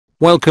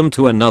Welcome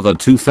to another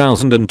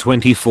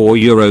 2024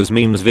 Euros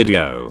memes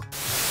video.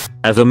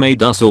 Ever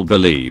made us all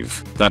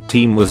believe that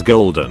team was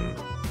golden.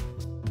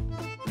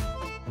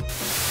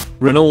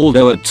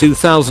 Ronaldo at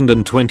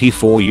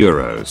 2024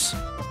 Euros.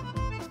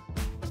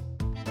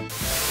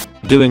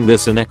 Doing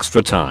this in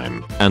extra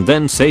time, and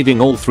then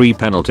saving all 3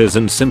 penalties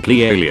and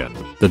simply alien,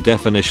 the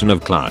definition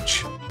of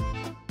clutch.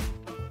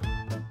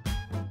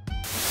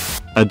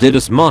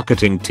 Adidas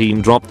marketing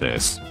team dropped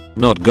this.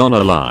 Not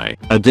gonna lie,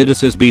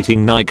 Adidas is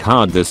beating Nike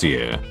hard this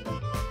year.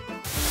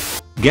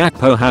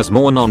 Gakpo has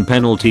more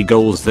non-penalty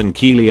goals than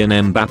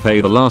Kylian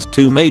Mbappe the last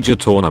 2 major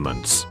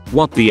tournaments.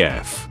 What the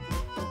F?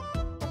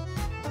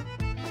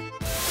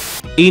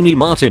 Emi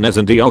Martinez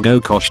and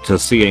Diogo Costa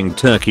seeing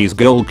Turkey's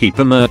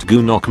goalkeeper Mert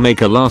Günok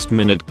make a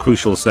last-minute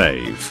crucial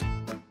save.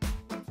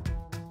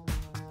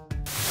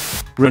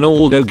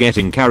 Ronaldo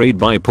getting carried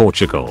by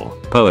Portugal.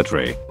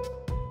 Poetry.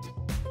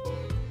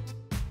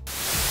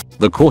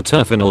 The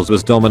quarterfinals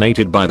was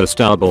dominated by the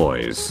Star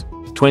Boys.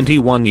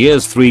 21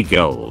 years 3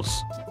 goals.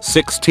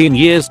 16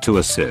 years 2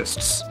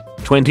 assists.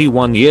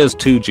 21 years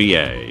 2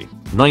 GA.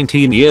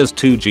 19 years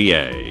 2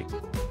 GA.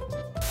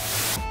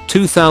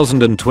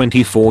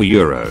 2024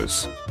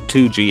 Euros.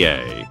 2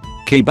 GA.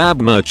 Kebab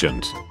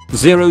Merchant.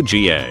 0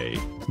 GA.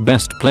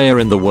 Best player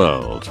in the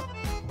world.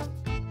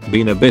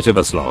 Been a bit of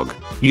a slog.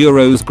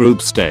 Euros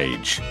group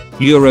stage.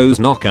 Euros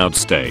knockout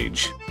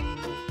stage.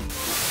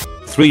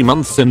 3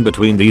 months in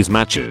between these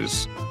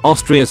matches.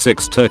 Austria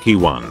 6 Turkey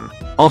 1.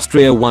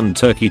 Austria 1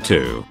 Turkey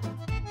 2.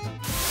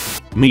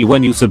 Me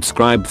when you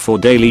subscribe for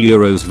daily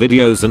Euros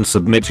videos and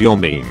submit your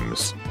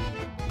memes.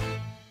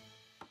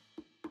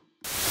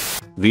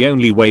 The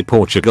only way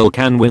Portugal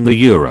can win the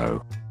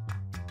Euro.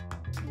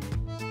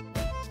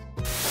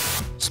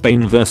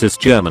 Spain vs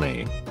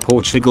Germany.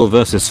 Portugal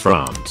vs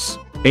France.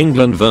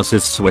 England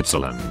vs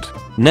Switzerland.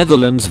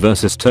 Netherlands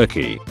vs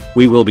Turkey.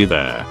 We will be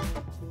there.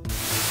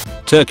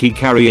 Turkey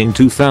carrying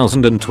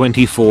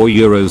 2024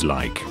 Euros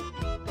like.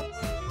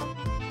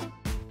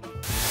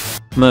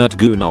 Mert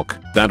Günok,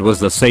 that was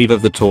the save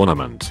of the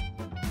tournament.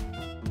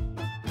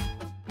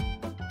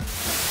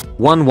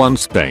 1-1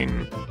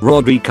 Spain.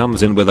 Rodri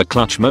comes in with a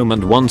clutch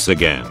moment once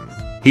again.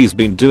 He's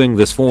been doing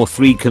this for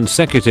 3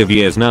 consecutive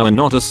years now and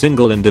not a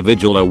single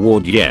individual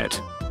award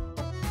yet.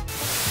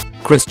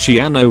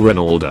 Cristiano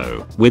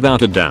Ronaldo,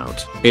 without a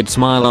doubt, it's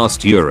my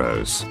last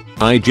Euros.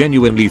 I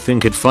genuinely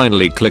think it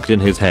finally clicked in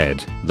his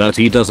head that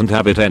he doesn't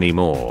have it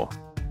anymore.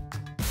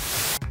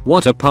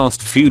 What a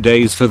past few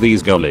days for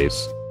these goalies.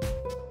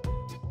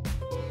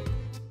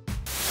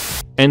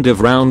 End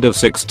of round of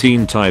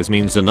 16 ties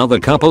means another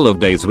couple of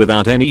days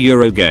without any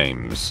Euro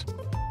games.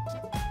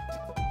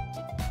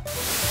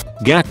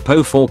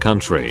 Gakpo for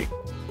country.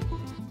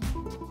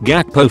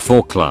 Gakpo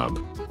for club.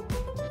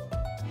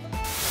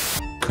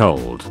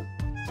 Cold.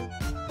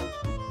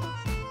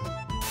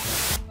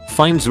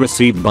 Fines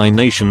received by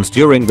nations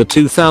during the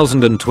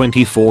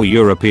 2024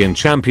 European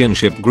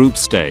Championship group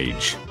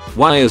stage.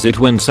 Why is it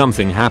when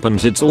something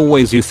happens it's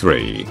always you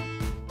 3?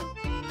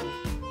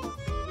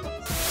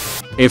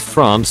 If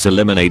France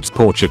eliminates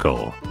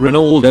Portugal,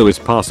 Ronaldo is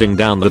passing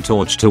down the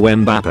torch to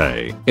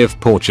Mbappe. If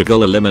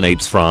Portugal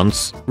eliminates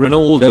France,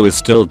 Ronaldo is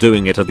still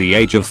doing it at the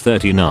age of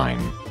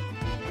 39.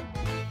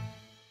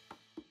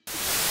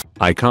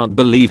 I can't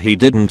believe he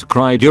didn't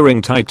cry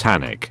during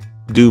Titanic.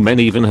 Do men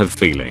even have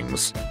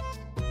feelings?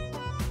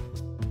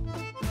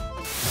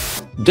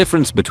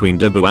 Difference between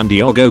Debu and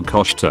Diogo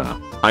Costa.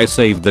 I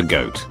saved the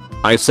GOAT.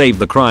 I saved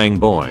the crying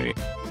boy.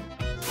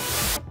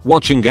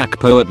 Watching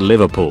Gakpo at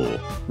Liverpool.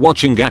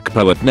 Watching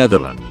Gakpo at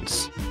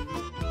Netherlands.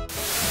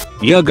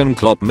 Jurgen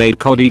Klopp made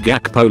Cody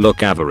Gakpo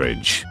look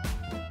average.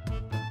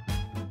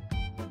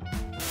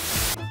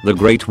 The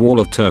Great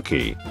Wall of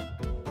Turkey.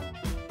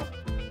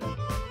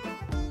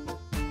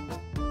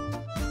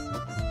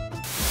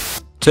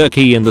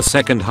 Turkey in the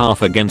second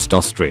half against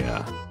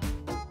Austria.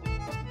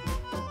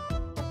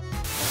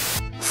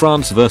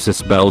 France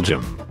vs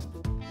Belgium.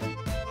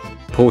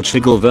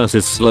 Portugal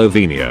vs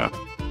Slovenia.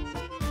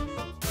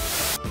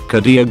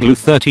 Kadioglu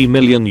 30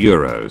 million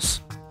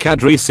euros.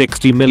 Kadri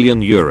 60 million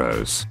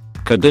euros.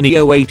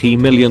 Kadinio 80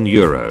 million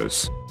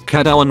euros.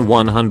 Kadawan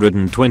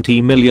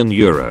 120 million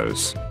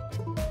euros.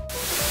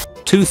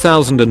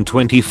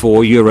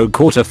 2024 Euro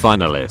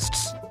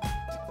quarter-finalists.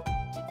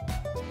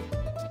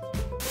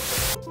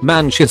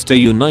 Manchester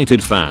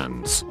United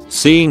fans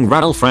seeing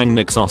Ralf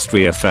Rangnick's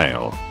Austria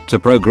fail to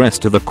progress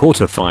to the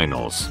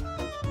quarter-finals.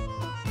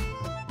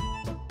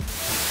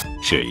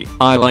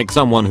 I like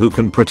someone who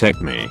can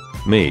protect me.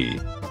 Me.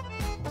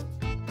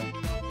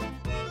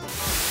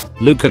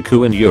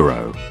 Lukaku in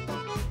Euro.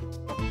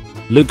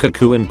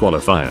 Lukaku in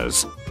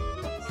qualifiers.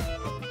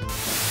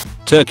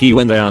 Turkey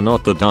when they are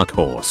not the dark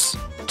horse.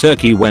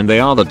 Turkey when they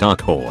are the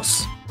dark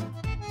horse.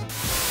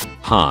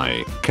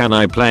 Hi, can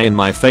I play in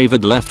my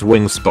favored left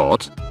wing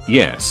spot?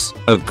 Yes,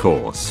 of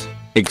course.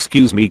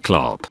 Excuse me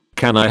Klopp,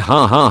 can I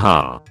ha ha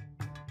ha.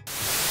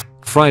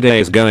 Friday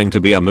is going to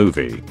be a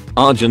movie.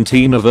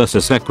 Argentina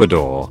vs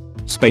Ecuador.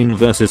 Spain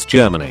vs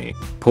Germany.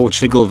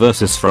 Portugal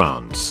vs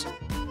France.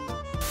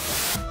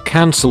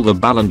 cancel the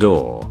Ballon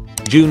d'Or.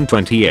 June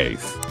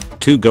 28th.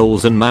 2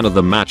 goals and man of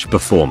the match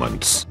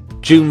performance.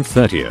 June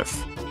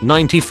 30th.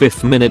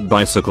 95th minute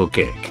bicycle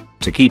kick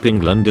to keep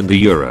England in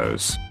the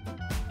Euros.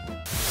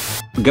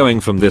 Going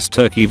from this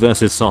Turkey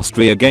vs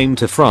Austria game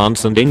to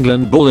France and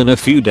England ball in a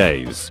few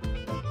days.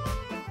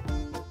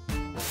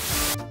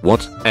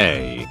 What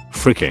a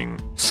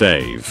freaking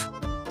save.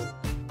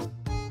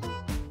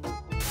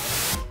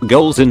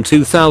 Goals in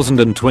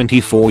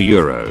 2024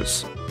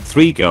 Euros.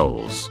 3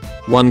 goals.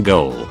 1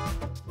 goal.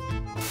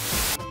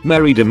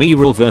 Merry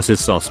Demiral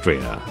vs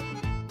Austria.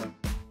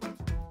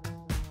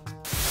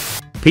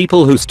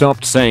 People who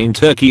stopped saying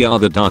Turkey are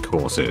the dark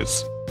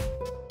horses.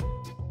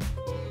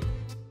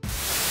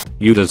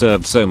 You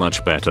deserved so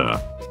much better.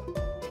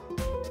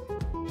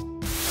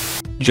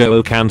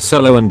 Joao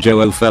Cancelo and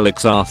Joao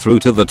Felix are through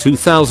to the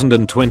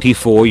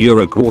 2024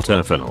 Euro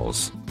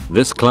quarterfinals.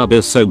 This club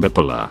is so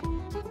bipolar.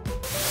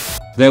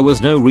 There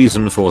was no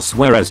reason for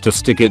Suarez to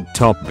stick it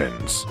top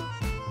bins.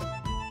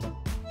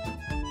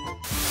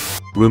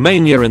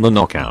 Romania in the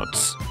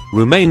knockouts.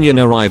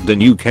 Romanian arrived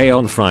in UK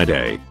on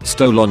Friday,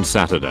 stole on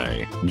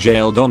Saturday,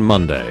 jailed on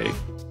Monday.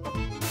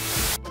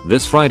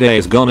 This Friday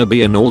is gonna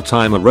be an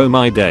all-timer. Oh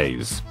my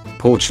days.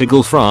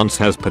 Portugal-France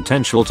has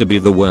potential to be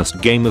the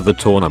worst game of the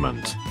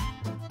tournament.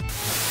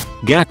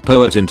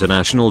 Gakpo at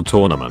international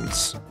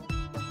tournaments.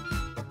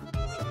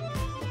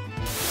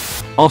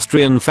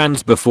 Austrian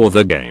fans before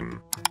the game.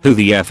 Who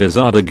the F is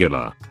Arda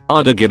Güler?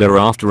 Arda Güler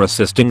after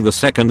assisting the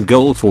second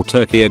goal for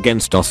Turkey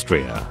against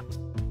Austria.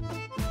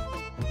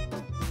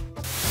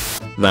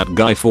 That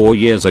guy 4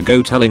 years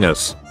ago telling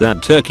us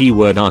that Turkey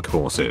were dark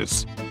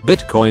horses.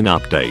 Bitcoin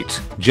update.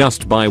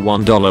 Just buy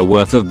 $1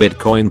 worth of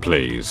Bitcoin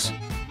please.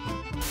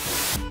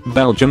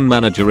 Belgium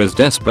manager is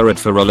desperate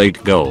for a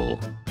late goal.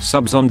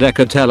 Subs on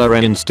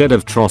Decatella instead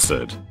of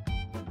Trossard.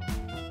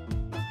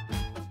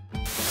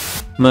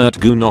 Mert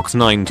Gunok's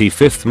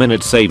 95th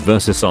minute save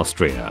vs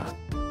Austria.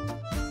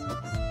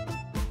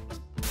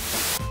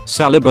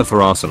 Saliba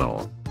for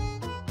Arsenal.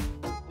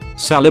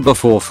 Saliba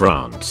for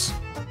France.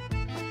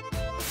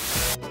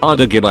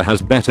 Arda Güler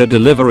has better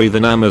delivery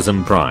than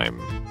Amazon Prime.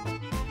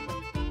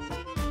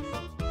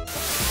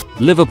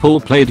 Liverpool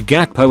played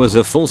Gakpo as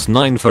a false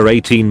 9 for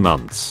 18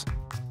 months.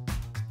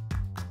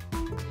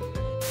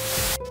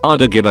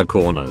 Arda Güler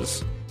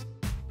corners.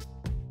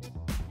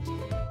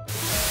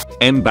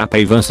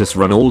 Mbappe vs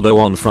Ronaldo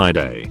on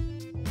Friday.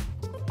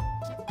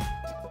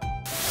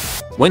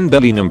 When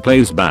Bellingham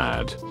plays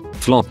bad,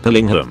 flop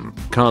Bellingham,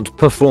 can't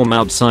perform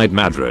outside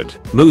Madrid.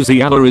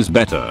 Musiala is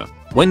better.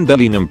 When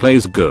Bellingham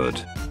plays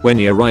good. When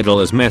your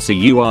idol is Messi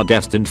you are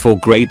destined for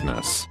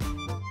greatness.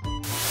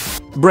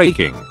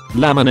 Breaking.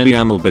 Lamine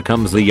Yamal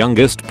becomes the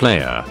youngest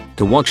player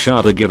to watch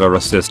Arda Güler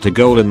assist a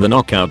goal in the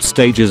knockout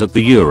stages at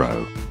the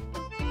Euro.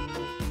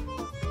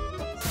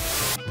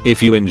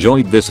 If you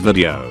enjoyed this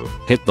video,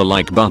 hit the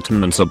like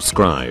button and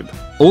subscribe.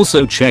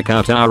 Also check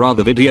out our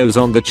other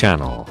videos on the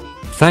channel.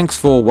 Thanks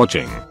for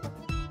watching.